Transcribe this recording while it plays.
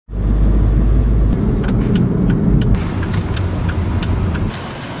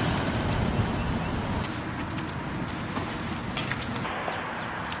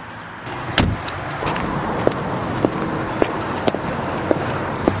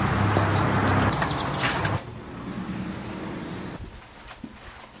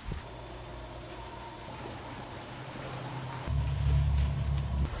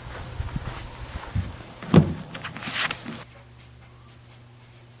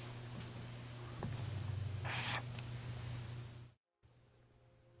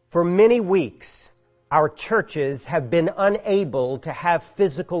For many weeks, our churches have been unable to have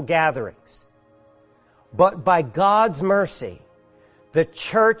physical gatherings. But by God's mercy, the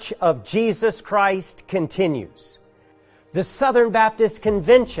Church of Jesus Christ continues. The Southern Baptist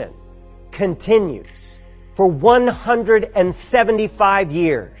Convention continues. For 175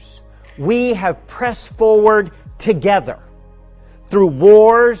 years, we have pressed forward together through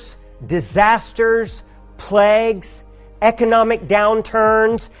wars, disasters, plagues, economic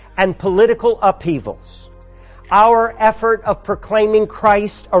downturns, and political upheavals. Our effort of proclaiming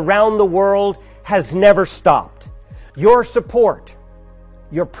Christ around the world has never stopped. Your support,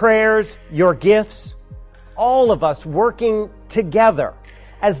 your prayers, your gifts, all of us working together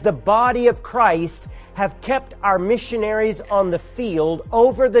as the body of Christ have kept our missionaries on the field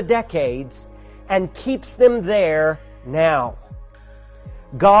over the decades and keeps them there now.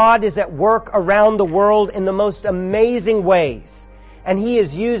 God is at work around the world in the most amazing ways, and He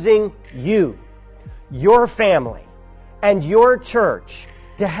is using you, your family, and your church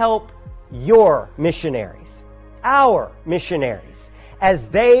to help your missionaries, our missionaries, as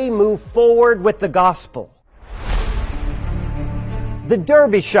they move forward with the gospel. The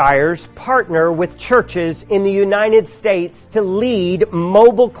Derbyshires partner with churches in the United States to lead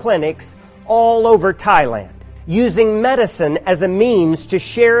mobile clinics all over Thailand, using medicine as a means to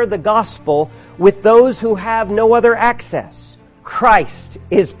share the gospel with those who have no other access. Christ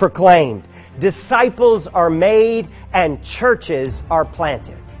is proclaimed, disciples are made, and churches are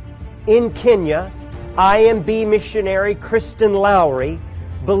planted. In Kenya, IMB missionary Kristen Lowry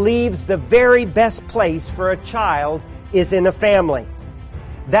believes the very best place for a child is in a family.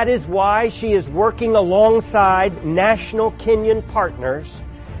 That is why she is working alongside national Kenyan partners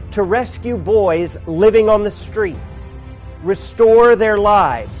to rescue boys living on the streets, restore their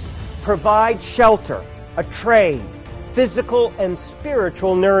lives, provide shelter, a trade, physical and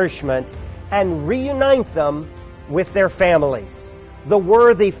spiritual nourishment, and reunite them with their families. The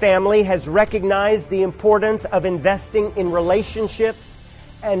Worthy family has recognized the importance of investing in relationships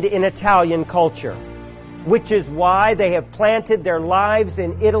and in Italian culture, which is why they have planted their lives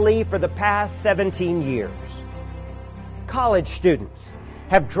in Italy for the past 17 years. College students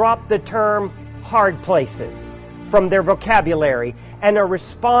have dropped the term hard places from their vocabulary and are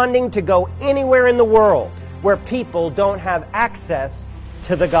responding to go anywhere in the world where people don't have access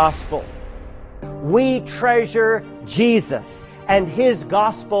to the gospel. We treasure Jesus and His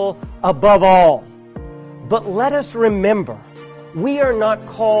gospel above all. But let us remember, we are not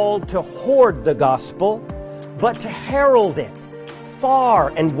called to hoard the gospel, but to herald it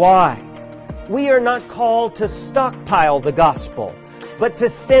far and wide. We are not called to stockpile the gospel, but to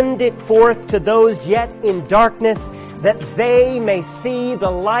send it forth to those yet in darkness, that they may see the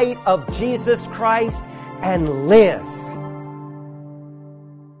light of Jesus Christ and live.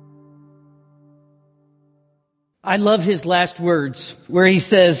 I love his last words where he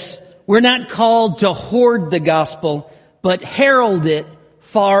says, we're not called to hoard the gospel, but herald it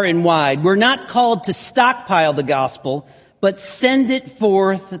far and wide. We're not called to stockpile the gospel, but send it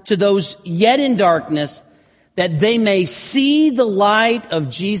forth to those yet in darkness, that they may see the light of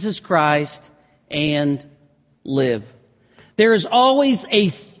Jesus Christ and live. There is always a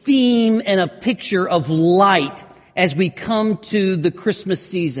theme and a picture of light as we come to the Christmas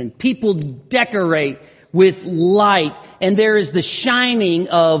season. People decorate with light, and there is the shining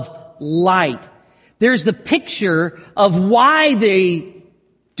of light. There's the picture of why they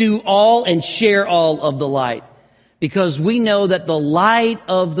do all and share all of the light. Because we know that the light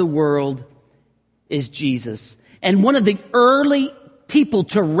of the world is Jesus. And one of the early people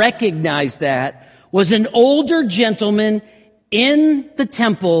to recognize that was an older gentleman in the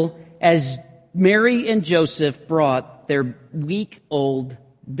temple as Mary and Joseph brought their week-old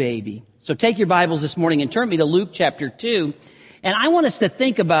baby. So take your Bibles this morning and turn me to Luke chapter 2. And I want us to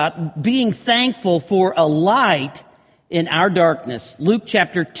think about being thankful for a light in our darkness. Luke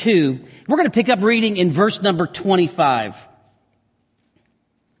chapter 2. We're going to pick up reading in verse number 25.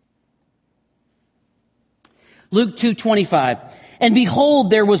 Luke 2:25. And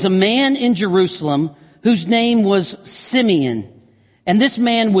behold, there was a man in Jerusalem whose name was Simeon. And this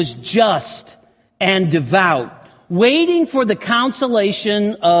man was just and devout, waiting for the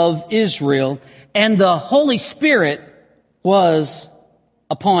consolation of Israel, and the Holy Spirit was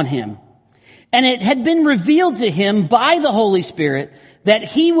upon him. And it had been revealed to him by the Holy Spirit that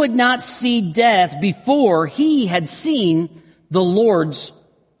he would not see death before he had seen the Lord's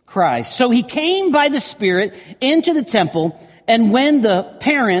Christ. So he came by the Spirit into the temple, and when the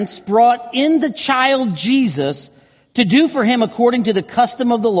parents brought in the child Jesus to do for him according to the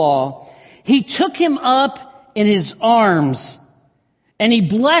custom of the law, he took him up in his arms And he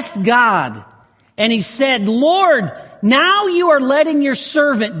blessed God. And he said, Lord, now you are letting your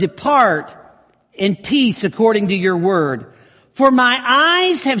servant depart in peace according to your word. For my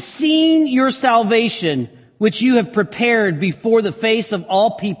eyes have seen your salvation, which you have prepared before the face of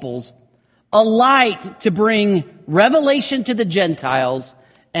all peoples, a light to bring revelation to the Gentiles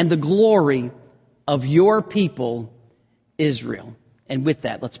and the glory of your people, Israel. And with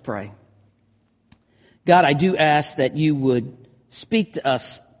that, let's pray. God, I do ask that you would speak to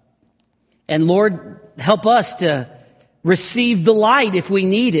us. And Lord, help us to receive the light if we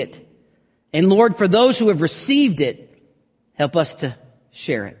need it. And Lord, for those who have received it, help us to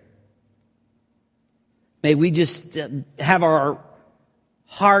share it. May we just have our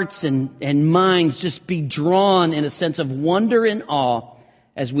hearts and minds just be drawn in a sense of wonder and awe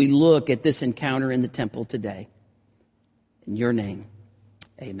as we look at this encounter in the temple today. In your name,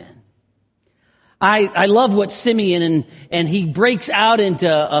 amen. I love what Simeon, and he breaks out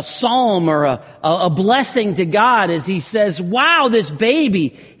into a psalm or a blessing to God as he says, wow, this baby,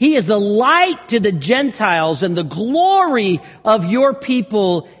 he is a light to the Gentiles and the glory of your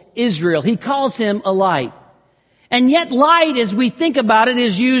people, Israel. He calls him a light. And yet light, as we think about it,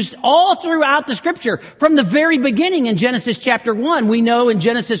 is used all throughout the scripture. From the very beginning in Genesis chapter 1, we know in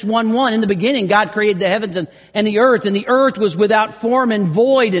Genesis 1:1, in the beginning, God created the heavens and the earth was without form and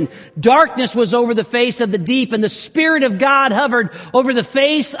void, and darkness was over the face of the deep, and the Spirit of God hovered over the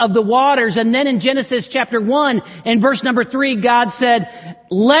face of the waters. And then in Genesis chapter 1, in verse number 3, God said,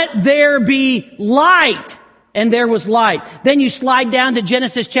 let there be light. And there was light. Then you slide down to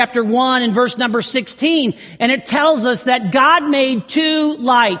Genesis chapter 1 and verse number 16, and it tells us that God made two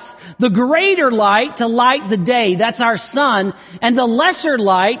lights. The greater light to light the day, that's our sun, and the lesser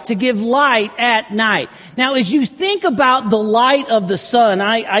light to give light at night. Now, as you think about the light of the sun,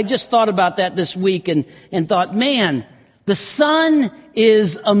 I just thought about that this week and thought, man, the sun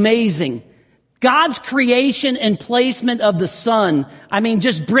is amazing. God's creation and placement of the sun,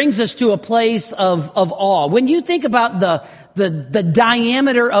 just brings us to a place of awe. When you think about the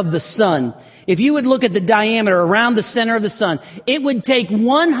diameter of the sun, if you would look at the diameter around the center of the sun, it would take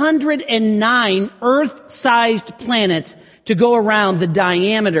 109 Earth-sized planets to go around the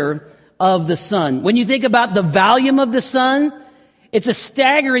diameter of the sun. When you think about the volume of the sun,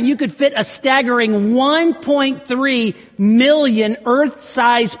 you could fit a staggering 1.3 million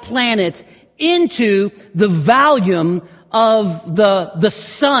Earth-sized planets into the volume of the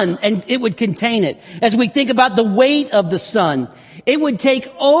sun, and it would contain it. As we think about the weight of the sun, it would take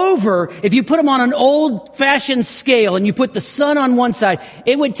over, if you put them on an old-fashioned scale and you put the sun on one side,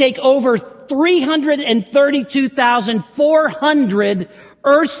 it would take over 332,400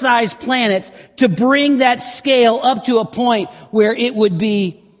 Earth-sized planets to bring that scale up to a point where it would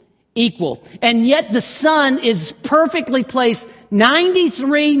be equal. And yet the sun is perfectly placed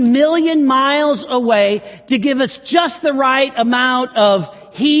 93 million miles away to give us just the right amount of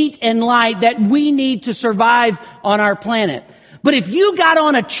heat and light that we need to survive on our planet. But if you got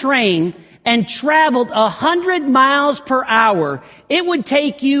on a train and traveled 100 miles per hour, it would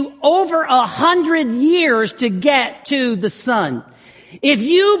take you over 100 years to get to the sun. If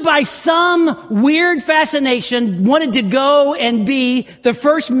you, by some weird fascination, wanted to go and be the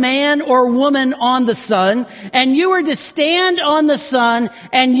first man or woman on the sun, and you were to stand on the sun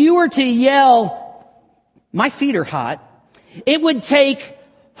and you were to yell, my feet are hot, it would take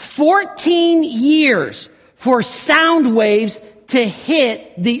 14 years for sound waves to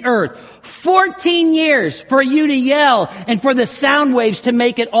hit the earth. 14 years for you to yell and for the sound waves to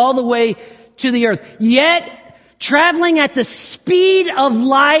make it all the way to the earth. Yet, traveling at the speed of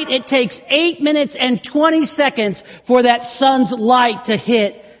light, it takes 8 minutes and 20 seconds for that sun's light to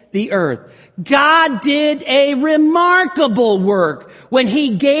hit the earth. God did a remarkable work when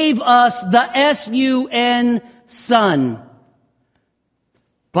He gave us the S-U-N, sun.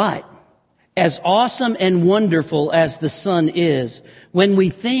 But as awesome and wonderful as the sun is, when we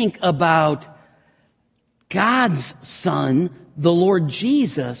think about God's Son, the Lord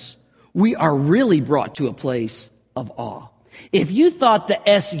Jesus, we are really brought to a place of awe. If you thought the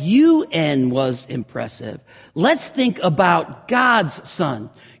S-U-N was impressive, let's think about God's Son.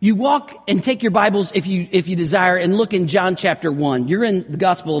 You walk and take your Bibles if you desire and look in John chapter 1. You're in the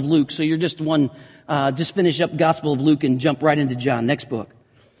Gospel of Luke, so you're just finish up Gospel of Luke and jump right into John, next book.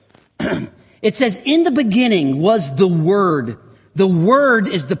 It says, in the beginning was the Word. The Word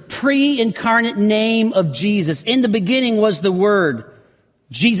is the pre-incarnate name of Jesus. In the beginning was the Word,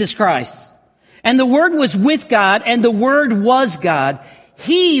 Jesus Christ. And the Word was with God, and the Word was God.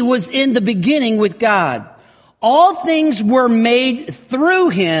 He was in the beginning with God. All things were made through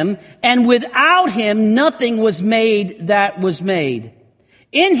Him, and without Him nothing was made that was made.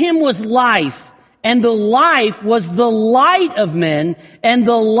 In him was life, and the life was the light of men, and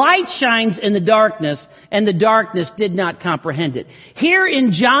the light shines in the darkness, and the darkness did not comprehend it. Here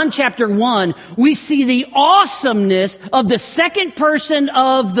in John chapter 1, we see the awesomeness of the second person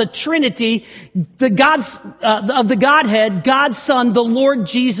of the Trinity, of the Godhead, God's Son, the Lord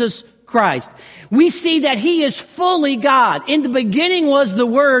Jesus Christ. We see that he is fully God. In the beginning was the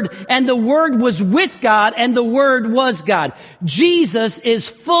Word, and the Word was with God, and the Word was God. Jesus is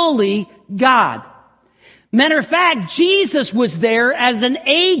fully God. Matter of fact, Jesus was there as an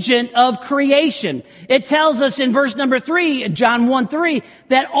agent of creation. It tells us in verse number 3, John 1:3,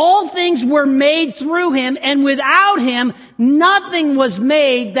 that all things were made through him, and without him, nothing was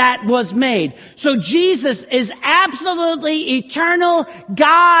made that was made. So Jesus is absolutely eternal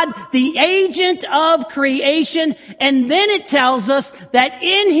God, the agent of creation. And then it tells us that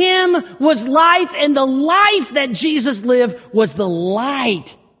in him was life, and the life that Jesus lived was the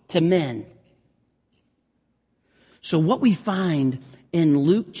light to men. So what we find in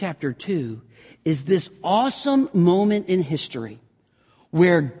Luke chapter 2 is this awesome moment in history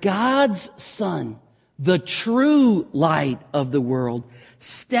where God's Son, the true light of the world,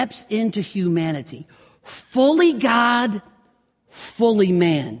 steps into humanity. Fully God, fully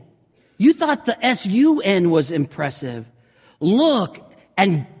man. You thought the S-U-N was impressive. Look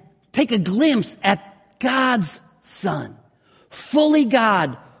and take a glimpse at God's Son. Fully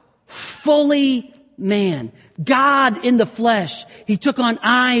God, fully man. God in the flesh. He took on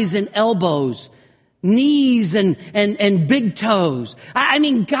eyes and elbows, knees and big toes. I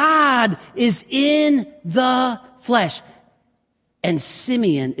mean, God is in the flesh. And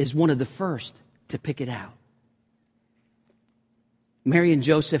Simeon is one of the first to pick it out. Mary and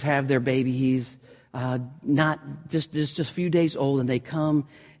Joseph have their baby. He's not just a few days old, and they come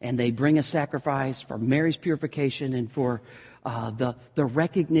and they bring a sacrifice for Mary's purification and for the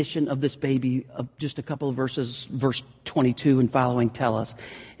recognition of this baby. Just a couple of verses, verse 22 and following tell us.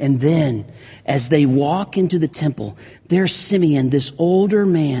 And then, as they walk into the temple, there's Simeon, this older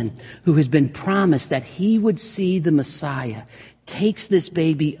man who has been promised that he would see the Messiah, takes this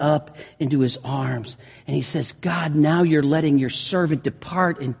baby up into his arms. And he says, God, now you're letting your servant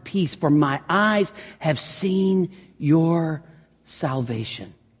depart in peace, for my eyes have seen your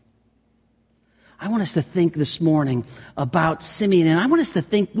salvation. I want us to think this morning about Simeon, and I want us to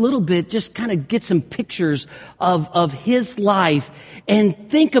think a little bit, just kind of get some pictures of his life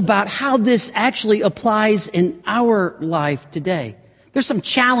and think about how this actually applies in our life today. There's some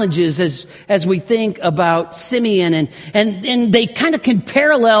challenges as we think about Simeon, and they kind of can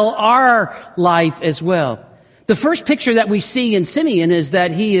parallel our life as well. The first picture that we see in Simeon is that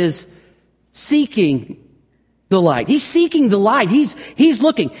he is seeking the light. He's seeking the light. He's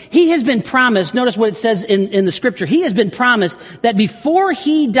looking. He has been promised, notice what it says in the scripture. He has been promised that before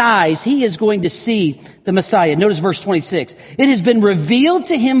he dies, he is going to see the Messiah. Notice verse 26. It has been revealed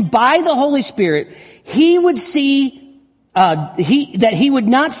to him by the Holy Spirit he would see, that he would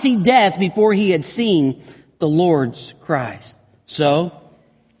not see death before he had seen the Lord's Christ. So,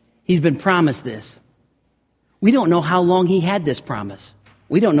 he's been promised this. We don't know how long he had this promise.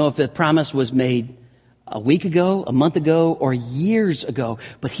 We don't know if the promise was made a week ago, a month ago, or years ago.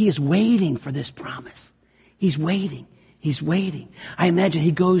 But he is waiting for this promise. He's waiting. He's waiting. I imagine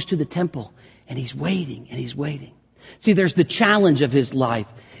he goes to the temple and he's waiting and he's waiting. See, there's the challenge of his life.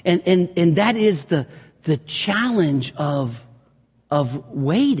 And that is the challenge of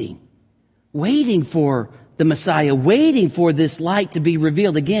waiting. Waiting for the Messiah, waiting for this light to be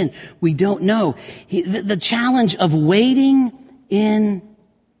revealed. Again, we don't know. The challenge of waiting in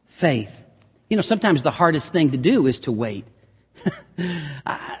faith. You know, sometimes the hardest thing to do is to wait.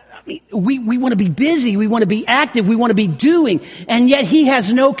 I mean, we want to be busy. We want to be active. We want to be doing. And yet he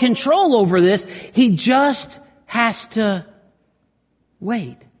has no control over this. He just has to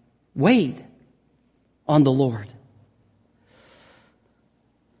wait. Wait on the Lord.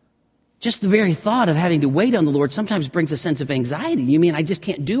 Just the very thought of having to wait on the Lord sometimes brings a sense of anxiety. You mean I just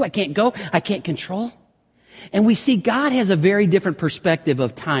can't do, I can't go, I can't control? And we see God has a very different perspective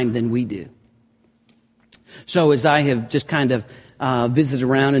of time than we do. So as I have just kind of visited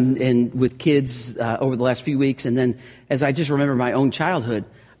around and with kids over the last few weeks, and then as I just remember my own childhood,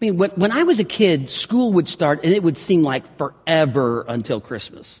 I mean, when I was a kid, school would start and it would seem like forever until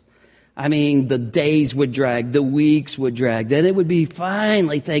Christmas. I mean, the days would drag, the weeks would drag, then it would be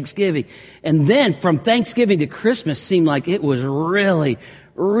finally Thanksgiving. And then from Thanksgiving to Christmas seemed like it was really,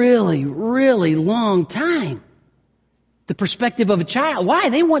 really, really long time. The perspective of a child. Why?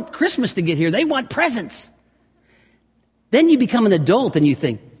 They want Christmas to get here. They want presents. Then you become an adult and you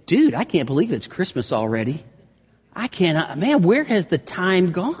think, dude, I can't believe it's Christmas already. I cannot, man, where has the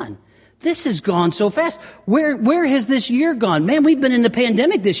time gone? This has gone so fast. Where has this year gone? Man, we've been in the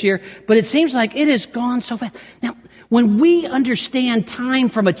pandemic this year, but it seems like it has gone so fast. Now, when we understand time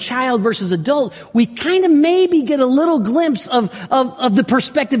from a child versus adult, we kind of maybe get a little glimpse of the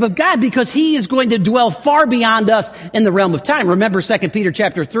perspective of God, because he is going to dwell far beyond us in the realm of time. Remember 2 Peter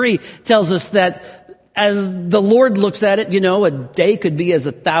chapter 3 tells us that as the Lord looks at it, a day could be as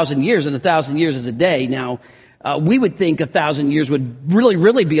 1,000 years, and 1,000 years is a day. Now, we would think 1,000 years would really,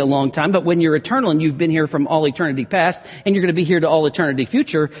 really be a long time, but when you're eternal and you've been here from all eternity past, and you're going to be here to all eternity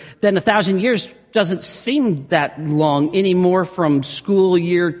future, then 1,000 years doesn't seem that long anymore. From school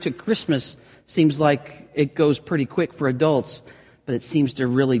year to Christmas seems like it goes pretty quick for adults, but it seems to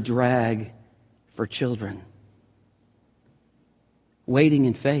really drag for children. Waiting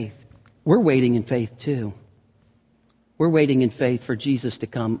in faith. We're waiting in faith too. We're waiting in faith for Jesus to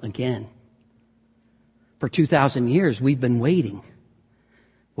come again. For 2,000 years, we've been waiting.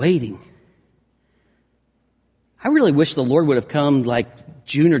 I really wish the Lord would have come like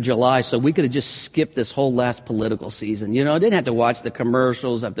June or July so we could have just skipped this whole last political season. I didn't have to watch the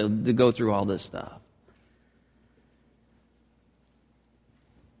commercials, have to go through all this stuff.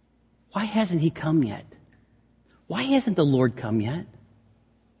 Why hasn't he come yet? Why hasn't the Lord come yet?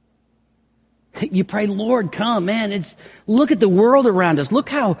 You pray, Lord, come, man. Look at the world around us. Look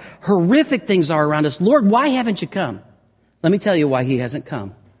how horrific things are around us. Lord, why haven't you come? Let me tell you why he hasn't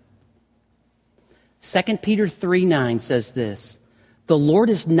come. 2 Peter 3:9 says this: the Lord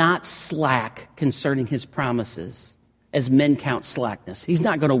is not slack concerning his promises, as men count slackness. He's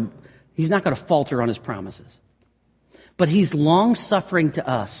not going to falter on his promises. But he's long-suffering to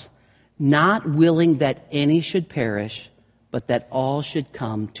us, not willing that any should perish, but that all should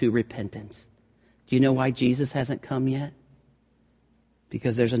come to repentance. Do you know why Jesus hasn't come yet?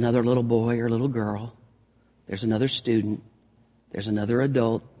 Because there's another little boy or little girl, there's another student, there's another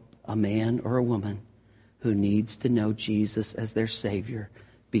adult, a man or a woman, who needs to know Jesus as their Savior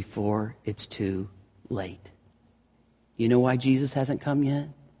before it's too late. You know why Jesus hasn't come yet?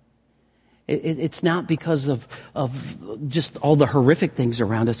 It's not because of just all the horrific things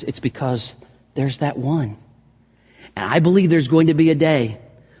around us. It's because there's that one. And I believe there's going to be a day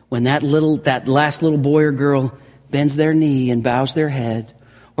when that last little boy or girl bends their knee and bows their head,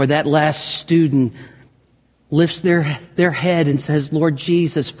 or that last student lifts their head and says, Lord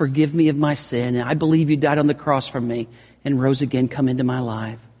Jesus, forgive me of my sin. And I believe you died on the cross for me and rose again. Come into my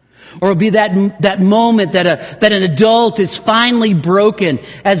life. Or it'll be that moment that an adult is finally broken,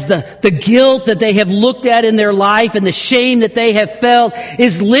 as the guilt that they have looked at in their life and the shame that they have felt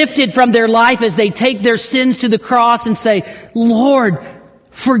is lifted from their life as they take their sins to the cross and say, Lord,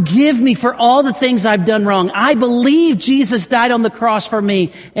 forgive me for all the things I've done wrong. I believe Jesus died on the cross for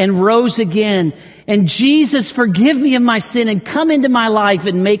me and rose again. And Jesus, forgive me of my sin and come into my life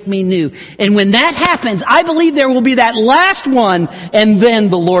and make me new. And when that happens, I believe there will be that last one, and then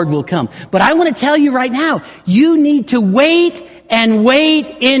the Lord will come. But I want to tell you right now, you need to wait and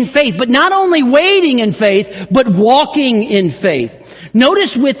wait in faith. But not only waiting in faith, but walking in faith.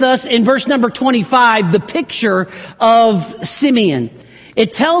 Notice with us in verse number 25, the picture of Simeon.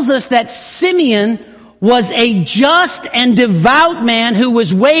 It tells us that Simeon was a just and devout man who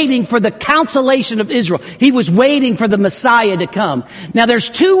was waiting for the consolation of Israel. He was waiting for the Messiah to come. Now there's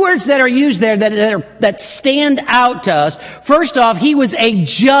two words that are used there that stand out to us. First off, he was a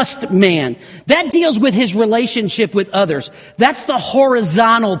just man. That deals with his relationship with others. That's the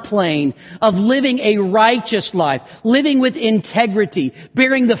horizontal plane of living a righteous life, living with integrity,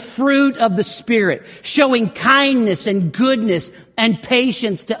 bearing the fruit of the Spirit, showing kindness and goodness and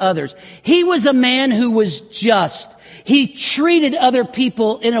patience to others. He was a man who was just. He treated other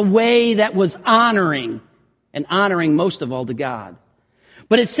people in a way that was honoring, and honoring most of all to God.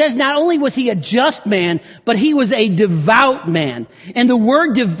 But it says not only was he a just man, but he was a devout man. And the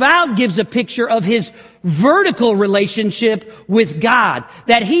word devout gives a picture of his vertical relationship with God.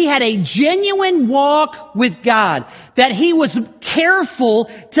 That he had a genuine walk with God. That he was careful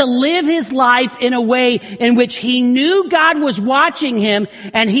to live his life in a way in which he knew God was watching him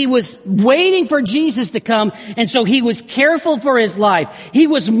and he was waiting for Jesus to come. And so he was careful for his life. He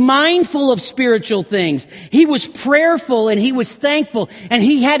was mindful of spiritual things. He was prayerful and he was thankful. And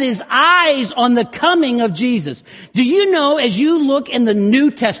he had his eyes on the coming of Jesus. Do you know, as you look in the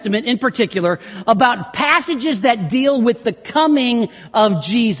New Testament in particular, about passages that deal with the coming of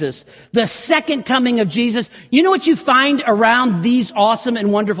Jesus, the second coming of Jesus, you know what you find around these awesome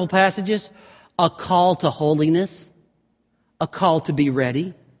and wonderful passages? A call to holiness, a call to be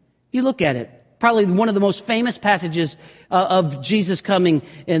ready. You look at it. Probably one of the most famous passages of Jesus coming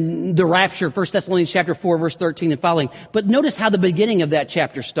in the rapture, 1 Thessalonians chapter 4, verse 13 and following. But notice how the beginning of that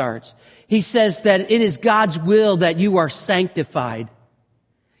chapter starts. He says that it is God's will that you are sanctified.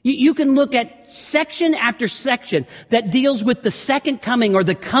 You can look at section after section that deals with the second coming or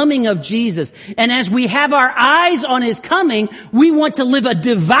the coming of Jesus. And as we have our eyes on His coming, we want to live a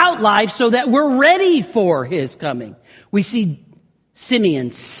devout life so that we're ready for His coming. We see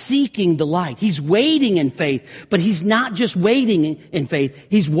Simeon seeking the light. He's waiting in faith, but he's not just waiting in faith.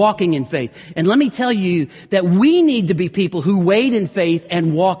 He's walking in faith. And let me tell you that we need to be people who wait in faith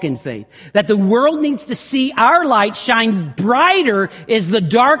and walk in faith. That the world needs to see our light shine brighter as the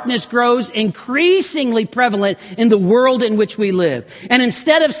darkness grows increasingly prevalent in the world in which we live. And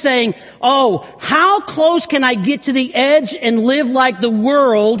instead of saying, oh, how close can I get to the edge and live like the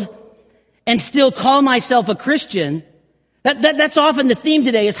world and still call myself a Christian? That's often the theme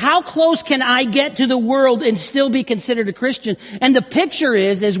today, is how close can I get to the world and still be considered a Christian? And the picture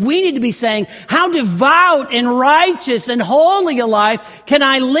is we need to be saying, how devout and righteous and holy a life can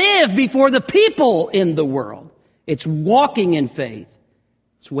I live before the people in the world? It's walking in faith.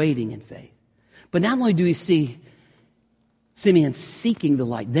 It's waiting in faith. But not only do we see Simeon seeking the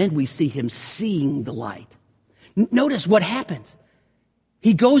light, then we see him seeing the light. Notice what happens.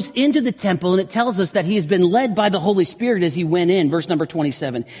 He goes into the temple, and it tells us that he has been led by the Holy Spirit as he went in. Verse number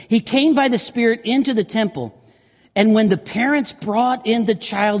 27. He came by the Spirit into the temple. And when the parents brought in the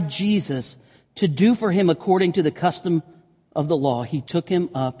child Jesus to do for him according to the custom of the law, he took him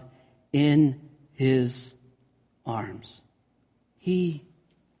up in his arms. He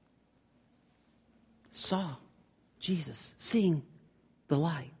saw Jesus seeing the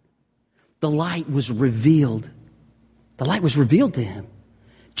light. The light was revealed. The light was revealed to him.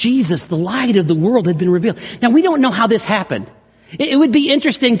 Jesus, the light of the world, had been revealed. Now, we don't know how this happened. It would be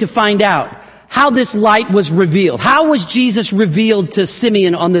interesting to find out how this light was revealed. How was Jesus revealed to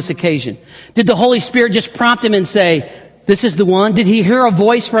Simeon on this occasion? Did the Holy Spirit just prompt him and say, this is the one? Did he hear a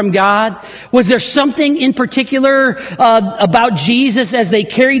voice from God? Was there something in particular about Jesus as they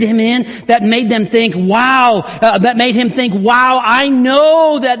carried him in that made them think, wow, I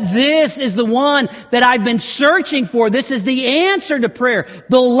know that this is the one that I've been searching for. This is the answer to prayer.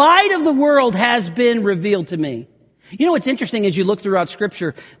 The light of the world has been revealed to me. You know what's interesting as you look throughout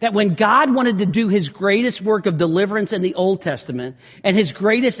Scripture, that when God wanted to do His greatest work of deliverance in the Old Testament and His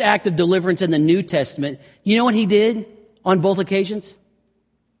greatest act of deliverance in the New Testament, you know what He did? On both occasions,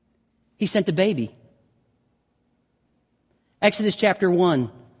 He sent a baby. Exodus chapter 1,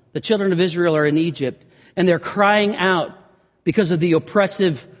 the children of Israel are in Egypt, and they're crying out because of the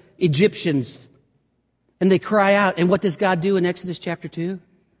oppressive Egyptians. And they cry out, and what does God do in Exodus chapter 2?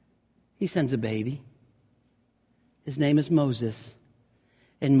 He sends a baby. His name is Moses.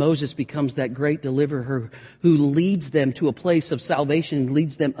 And Moses becomes that great deliverer who leads them to a place of salvation,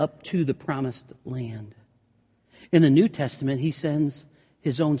 leads them up to the promised land. In the New Testament, He sends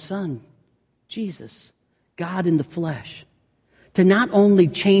His own Son, Jesus, God in the flesh, to not only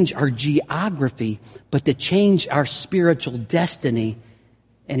change our geography, but to change our spiritual destiny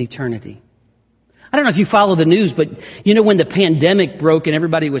and eternity. I don't know if you follow the news, but you know when the pandemic broke and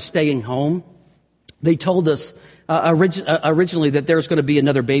everybody was staying home, they told us originally that there was going to be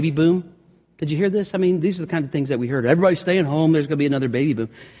another baby boom. Did you hear this? I mean, these are the kind of things that we heard. Everybody's staying home, there's going to be another baby boom.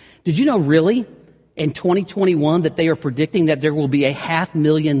 Did you know really? In 2021, that they are predicting that there will be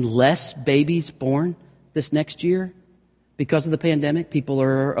 500,000 less babies born this next year because of the pandemic. People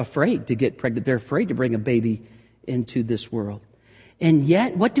are afraid to get pregnant. They're afraid to bring a baby into this world. And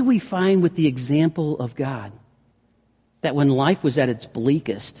yet, what do we find with the example of God? That when life was at its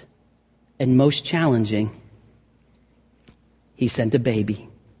bleakest and most challenging, He sent a baby.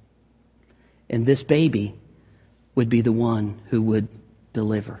 And this baby would be the one who would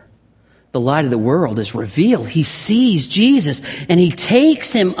deliver. The light of the world is revealed. He sees Jesus and He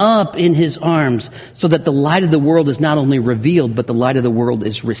takes him up in His arms so that the light of the world is not only revealed, but the light of the world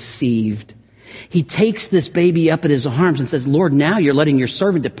is received. He takes this baby up in His arms and says, Lord, now You're letting Your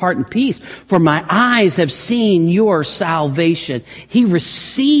servant depart in peace, for my eyes have seen Your salvation. He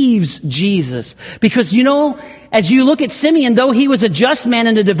receives Jesus because, you know, as you look at Simeon, though he was a just man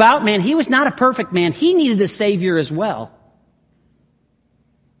and a devout man, he was not a perfect man. He needed a Savior as well.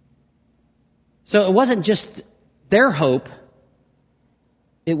 So it wasn't just their hope,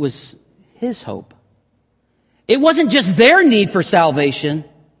 it was His hope. It wasn't just their need for salvation,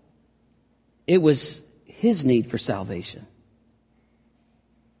 it was His need for salvation.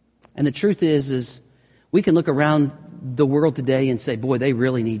 And the truth is we can look around the world today and say, boy, they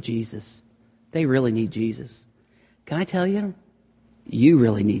really need Jesus. They really need Jesus. Can I tell you? You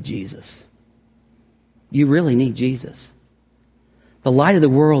really need Jesus. you really need Jesus. The light of the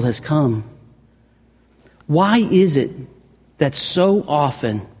world has come. Why is it that so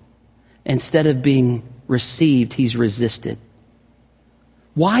often, instead of being received, he's resisted?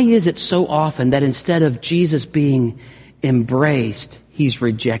 Why is it so often that instead of Jesus being embraced, he's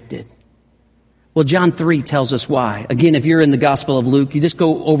rejected? Well, John 3 tells us why. Again, if you're in the Gospel of Luke, you just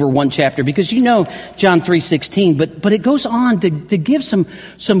go over one chapter because you know John 3:16, but it goes on to give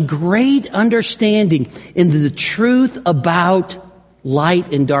some great understanding into the truth about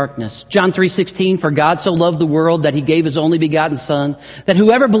light and darkness. John 3:16, for God so loved the world that he gave his only begotten Son, that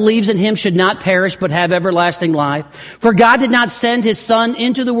whoever believes in him should not perish but have everlasting life. For God did not send his Son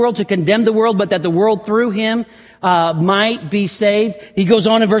into the world to condemn the world, but that the world through him might be saved. He goes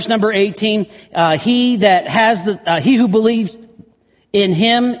on in verse number 18, he who believes in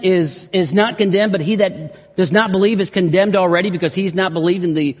him is not condemned, but he that does not believe is condemned already because he's not believed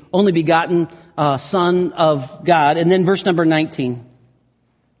in the only begotten Son of God. And then verse number 19.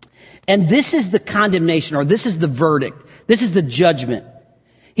 And this is the condemnation, or this is the verdict. This is the judgment.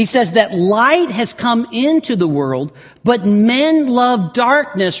 He says that light has come into the world, but men love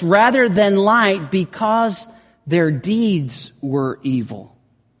darkness rather than light because their deeds were evil.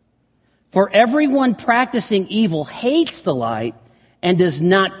 For everyone practicing evil hates the light and does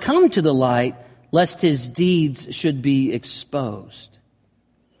not come to the light, lest his deeds should be exposed.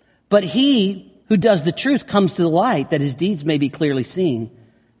 But he who does the truth comes to the light, that his deeds may be clearly seen,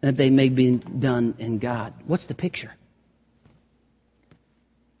 and that they may be done in God. What's the picture?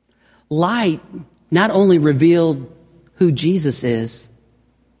 Light not only revealed who Jesus is,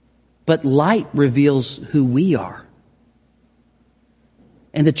 but light reveals who we are.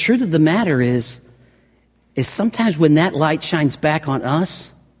 And the truth of the matter is sometimes when that light shines back on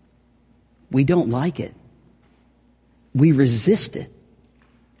us, we don't like it. We resist it.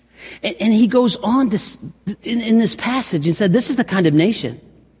 And he goes on to, in this passage and said, this is the condemnation.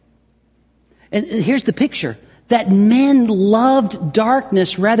 And here's the picture, that men loved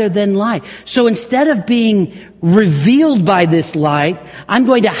darkness rather than light. So instead of being revealed by this light, I'm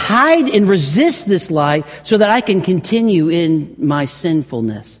going to hide and resist this light so that I can continue in my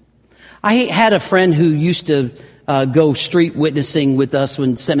sinfulness. I had a friend who used to go street witnessing with us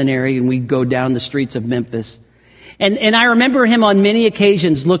in seminary, and we'd go down the streets of Memphis. And I remember him on many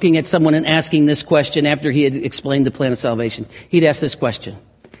occasions looking at someone and asking this question after he had explained the plan of salvation. He'd ask this question: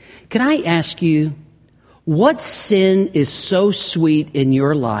 can I ask you, what sin is so sweet in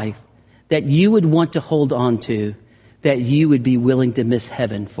your life that you would want to hold on to, that you would be willing to miss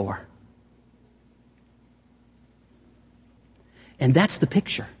heaven for? And that's the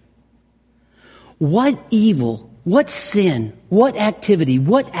picture. What evil, what sin, what activity,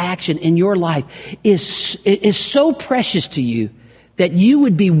 what action in your life is so precious to you that you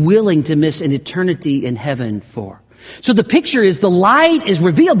would be willing to miss an eternity in heaven for? So the picture is the light is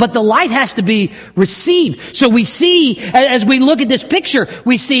revealed, but the light has to be received. So we see, as we look at this picture,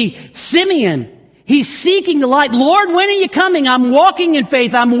 we see Simeon. He's seeking the light. Lord, when are you coming? I'm walking in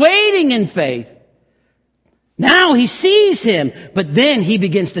faith. I'm waiting in faith. Now he sees him, but then he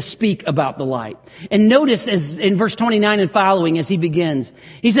begins to speak about the light. And notice as in verse 29 and following as he begins,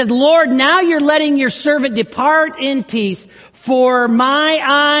 he says, Lord, now you're letting your servant depart in peace, for my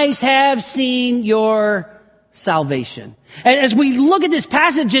eyes have seen your salvation. And as we look at this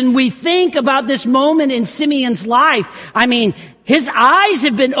passage and we think about this moment in Simeon's life, I mean, his eyes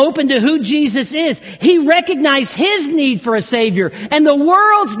have been opened to who Jesus is. He recognized his need for a Savior and the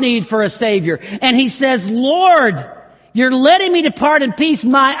world's need for a Savior. And he says, Lord, you're letting me depart in peace.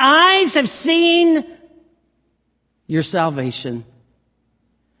 My eyes have seen your salvation.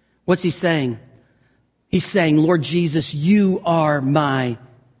 What's he saying? He's saying, Lord Jesus, you are my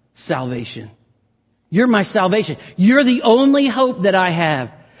salvation. You're my salvation. You're the only hope that I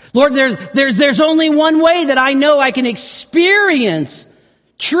have. Lord, there's only one way that I know I can experience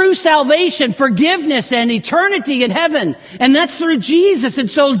true salvation, forgiveness, and eternity in heaven. And that's through Jesus. And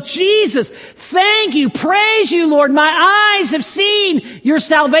so Jesus, thank you, praise you, Lord. My eyes have seen your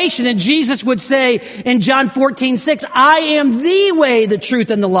salvation. And Jesus would say in John 14:6, I am the way, the truth,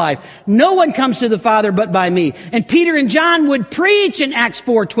 and the life. No one comes to the Father but by me. And Peter and John would preach in Acts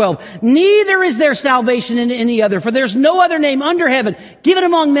 4:12, neither is there salvation in any other, for there's no other name under heaven given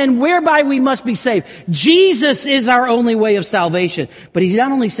among men whereby we must be saved. Jesus is our only way of salvation. But he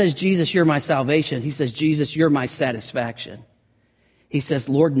not only says, Jesus, you're my salvation. He says, Jesus, you're my satisfaction. He says,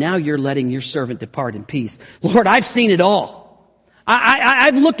 Lord, now you're letting your servant depart in peace. Lord, I've seen it all.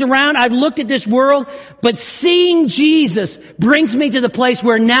 I've looked around, I've looked at this world, but seeing Jesus brings me to the place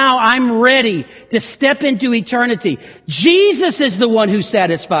where now I'm ready to step into eternity. Jesus is the one who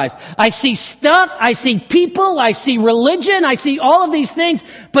satisfies. I see stuff, I see people, I see religion, I see all of these things,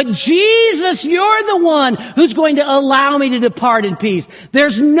 but Jesus, you're the one who's going to allow me to depart in peace.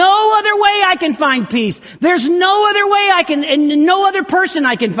 There's no other way I can find peace. There's no other way and no other person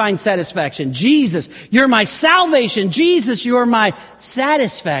I can find satisfaction. Jesus, you're my salvation. Jesus, you're my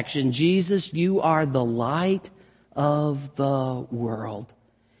satisfaction. Jesus, you are the light of the world.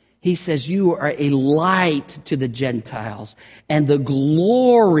 He says you are a light to the Gentiles and the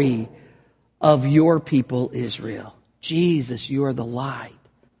glory of your people Israel. Jesus, you are the light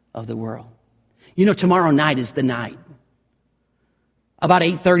of the world. You know, tomorrow night is the night. About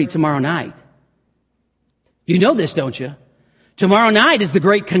 8:30 tomorrow night. You know this, don't you? Tomorrow night is the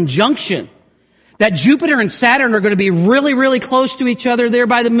great conjunction. That Jupiter and Saturn are going to be really, really close to each other there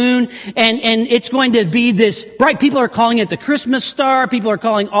by the moon. And it's going to be this bright, people are calling it the Christmas star. People are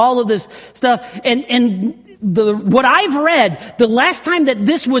calling all of this stuff. What I've read, the last time that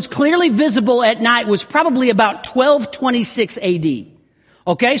this was clearly visible at night was probably about 1226 AD.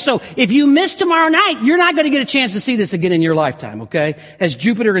 Okay, so if you miss tomorrow night, you're not going to get a chance to see this again in your lifetime, okay? As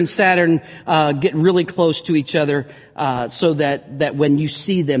Jupiter and Saturn get really close to each other, so that when you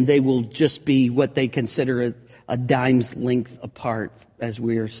see them, they will just be what they consider a dime's length apart as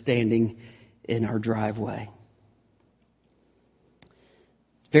we are standing in our driveway.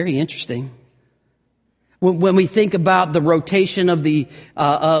 Very interesting. When we think about the rotation of the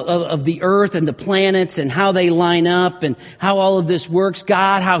earth and the planets and how they line up and how all of this works,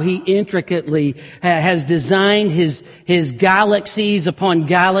 God, how He intricately has designed His galaxies upon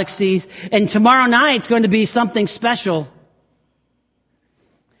galaxies. And tomorrow night's going to be something special.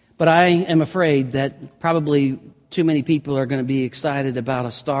 But I am afraid that probably too many people are going to be excited about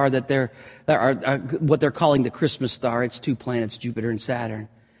a star that what they're calling the Christmas star. It's two planets, Jupiter and Saturn.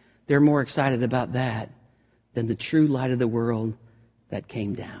 They're more excited about that than the true light of the world that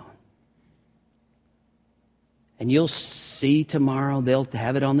came down. And you'll see tomorrow, they'll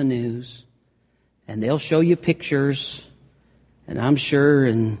have it on the news, and they'll show you pictures, and I'm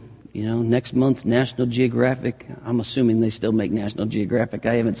sure, next month, National Geographic, I'm assuming they still make National Geographic.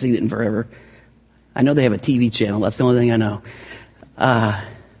 I haven't seen it in forever. I know they have a TV channel. That's the only thing I know.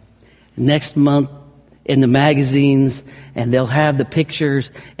 Next month, in the magazines, and they'll have the pictures,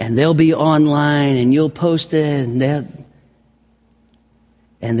 and they'll be online, and you'll post it, and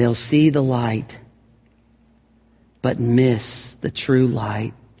they'll see the light, but miss the true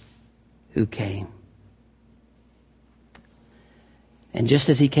light who came. And just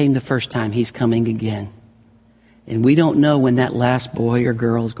as He came the first time, He's coming again. And we don't know when that last boy or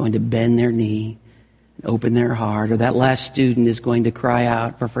girl is going to bend their knee, open their heart, or that last student is going to cry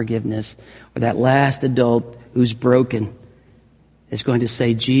out for forgiveness, or that last adult who's broken is going to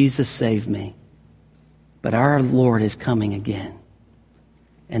say, Jesus, save me. But our Lord is coming again.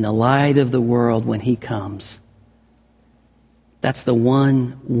 And the light of the world, when He comes, that's the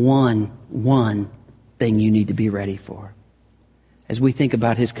one thing you need to be ready for. As we think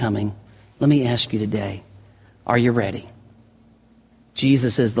about His coming, let me ask you today, are you ready?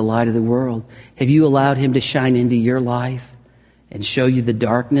 Jesus is the light of the world. Have you allowed Him to shine into your life and show you the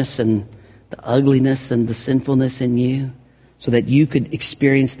darkness and the ugliness and the sinfulness in you so that you could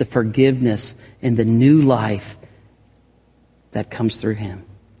experience the forgiveness and the new life that comes through Him?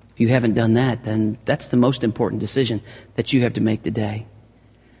 If you haven't done that, then that's the most important decision that you have to make today.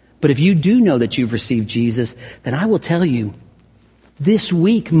 But if you do know that you've received Jesus, then I will tell you, this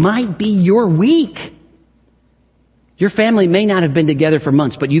week might be your week. Your family may not have been together for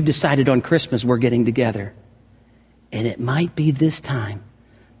months, but you've decided on Christmas we're getting together. And it might be this time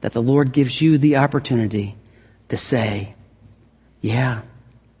that the Lord gives you the opportunity to say, yeah,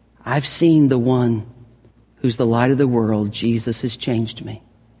 I've seen the one who's the light of the world. Jesus has changed me.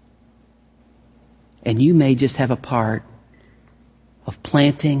 And you may just have a part of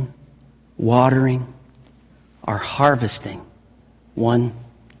planting, watering, or harvesting one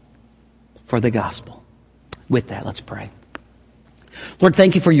for the gospel. With that, let's pray. Lord,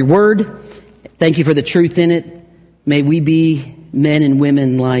 thank you for your word. Thank you for the truth in it. May we be men and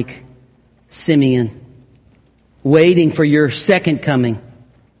women like Simeon, waiting for your second coming,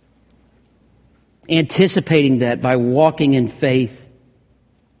 anticipating that by walking in faith,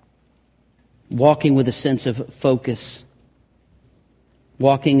 walking with a sense of focus,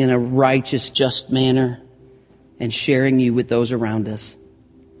 walking in a righteous, just manner, and sharing you with those around us.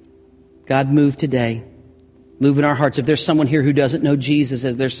 God, move today. Move in our hearts. If there's someone here who doesn't know Jesus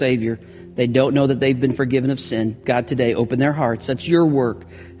as their Savior, they don't know that they've been forgiven of sin, God, today, open their hearts. That's your work.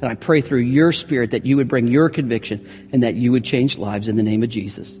 And I pray through your Spirit that you would bring your conviction and that you would change lives in the name of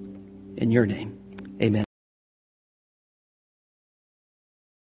Jesus. In your name, amen.